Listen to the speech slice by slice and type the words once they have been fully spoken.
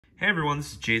Hey everyone,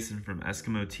 this is Jason from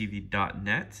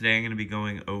EskimoTV.net. Today I'm going to be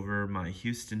going over my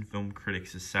Houston Film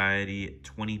Critics Society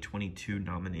 2022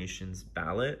 nominations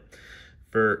ballot.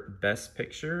 For Best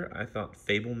Picture, I thought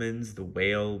Fabelmans, The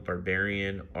Whale,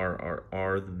 Barbarian,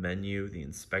 RRR, The Menu, The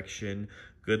Inspection,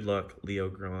 Good Luck, Leo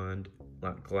Grande,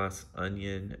 Glass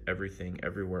Onion, Everything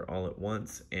Everywhere All at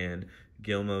Once, and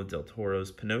Guillermo del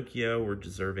Toro's Pinocchio were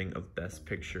deserving of Best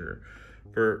Picture.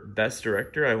 For Best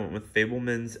Director, I went with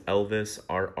Fabelmans, Elvis,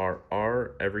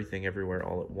 RRR, Everything Everywhere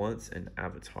All at Once, and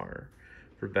Avatar.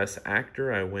 For Best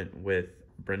Actor, I went with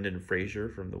Brendan Fraser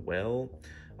from The Whale,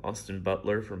 Austin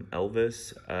Butler from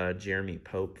Elvis, Jeremy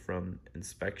Pope from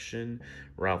Inspection,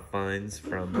 Ralph Fiennes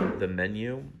from The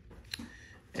Menu,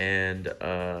 and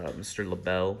Mr.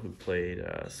 LaBelle, who played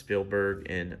Spielberg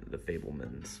in The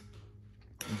Fabelmans.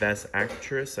 Best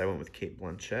Actress, I went with Cate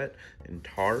Blanchett in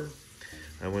Tar.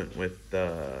 I went with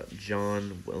Michelle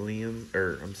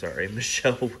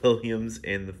Williams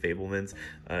in The Fabelmans.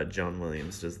 John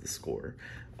Williams does the score.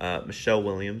 Michelle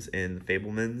Williams in The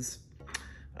Fabelmans.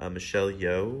 Michelle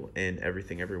Yeoh in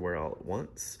Everything Everywhere All at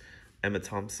Once. Emma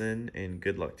Thompson in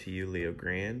Good Luck to You, Leo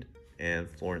Grande. And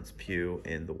Florence Pugh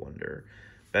in The Wonder.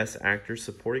 Best Actor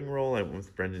Supporting Role, I went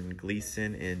with Brendan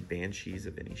Gleeson in Banshees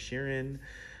of Inisherin.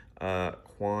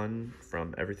 Kwan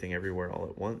from Everything Everywhere All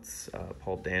at Once,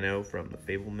 Paul Dano from The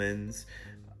Fabelmans,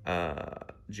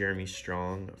 Jeremy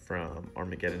Strong from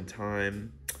Armageddon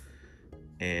Time,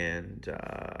 and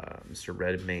Mr.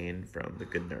 Redmayne from The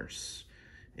Good Nurse.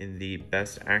 In the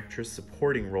Best Actress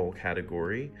Supporting Role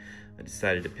category, I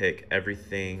decided to pick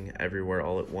Everything Everywhere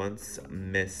All at Once,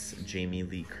 Miss Jamie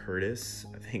Lee Curtis.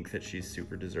 I think that she's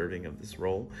super deserving of this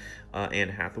role. Anne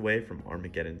Hathaway from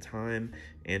Armageddon Time,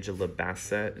 Angela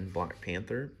Bassett in Black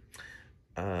Panther,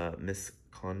 Miss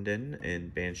Condon in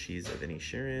Banshees of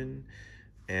Inisherin,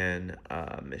 and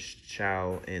Miss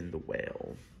Chow in The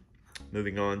Whale.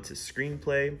 Moving on to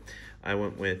Screenplay, I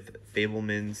went with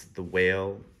Fabelmans, The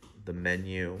Whale, The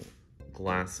Menu,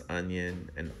 Glass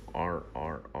Onion, and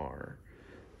RRR.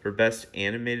 For Best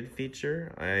Animated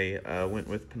Feature, I went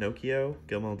with Pinocchio,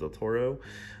 Guillermo del Toro,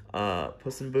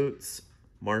 Puss in Boots,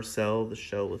 Marcel, The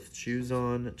Shell with Shoes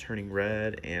On, Turning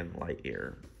Red, and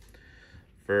Lightyear.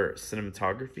 For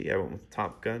Cinematography, I went with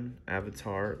Top Gun,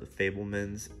 Avatar, The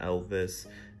Fabelmans, Elvis,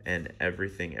 and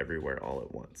Everything Everywhere All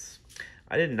at Once.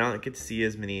 I did not get to see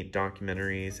as many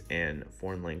documentaries and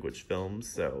foreign language films,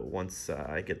 so once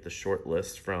I get the short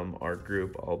list from our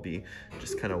group, I'll be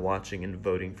just kind of watching and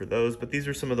voting for those. But these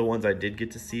are some of the ones I did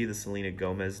get to see: the Selena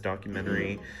Gomez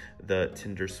documentary, the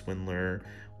Tinder Swindler,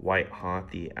 White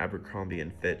Hot, the Abercrombie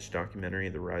 & Fitch documentary,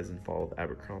 The Rise and Fall of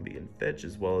Abercrombie & Fitch,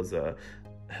 as well as a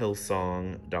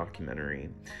Hillsong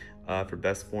documentary. For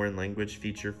Best Foreign Language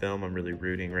Feature Film, I'm really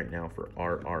rooting right now for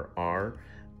RRR.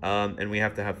 And we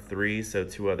have to have 3, so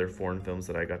 2 other foreign films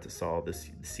that I got to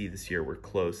see this year were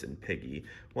Close and Piggy.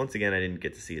 Once again, I didn't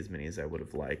get to see as many as I would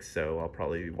have liked, so I'll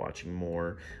probably be watching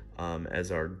more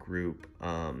as our group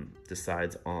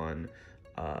decides on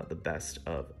the best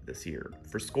of this year.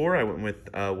 For score, I went with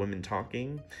Women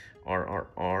Talking,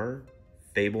 RRR,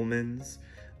 Fabelmans,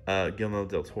 Guillermo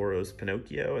del Toro's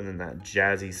Pinocchio, and then that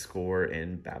jazzy score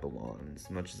in Babylon. As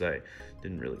much as I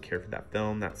didn't really care for that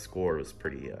film, that score was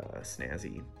pretty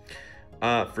snazzy.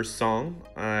 For song,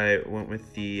 I went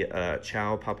with the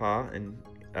Ciao Papa and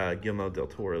Guillermo del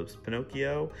Toro's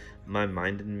Pinocchio, My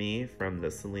Mind and Me from the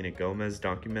Selena Gomez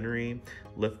documentary,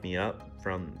 Lift Me Up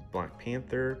from Black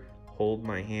Panther, Hold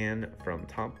My Hand from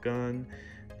Top Gun,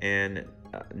 and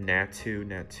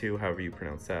Natu, however you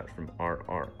pronounce that, from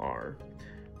RRR.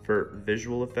 For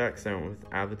visual effects, I went with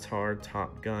Avatar,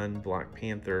 Top Gun, Black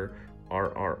Panther,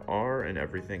 RRR, and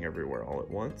Everything Everywhere All at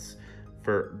Once.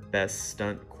 For Best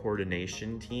Stunt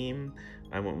Coordination Team,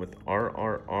 I went with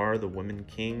RRR, The Woman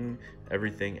King,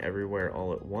 Everything Everywhere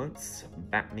All at Once,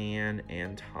 Batman,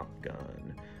 and Top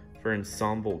Gun. For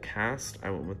Ensemble Cast, I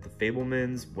went with The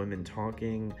Fabelmans, Women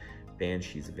Talking,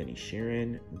 Banshees of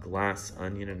Inisherin, Glass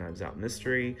Onion and Knives Out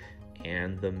Mystery,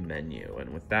 and The Menu.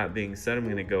 And with that being said, I'm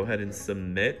going to go ahead and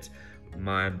submit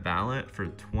my ballot for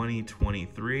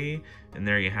 2023. And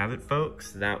there you have it,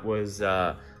 folks. That was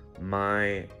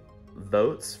my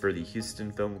votes for the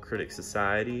Houston Film Critics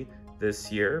Society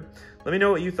this year. Let me know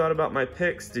what you thought about my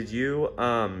picks. Did you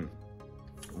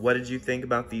what did you think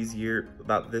about this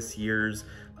year's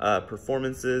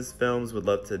performances, films? Would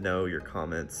love to know your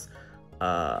comments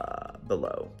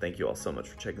below. Thank you all so much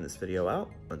for checking this video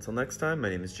out. Until next time, my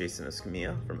name is Jason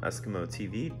Escamilla from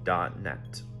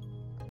EskimoTV.net.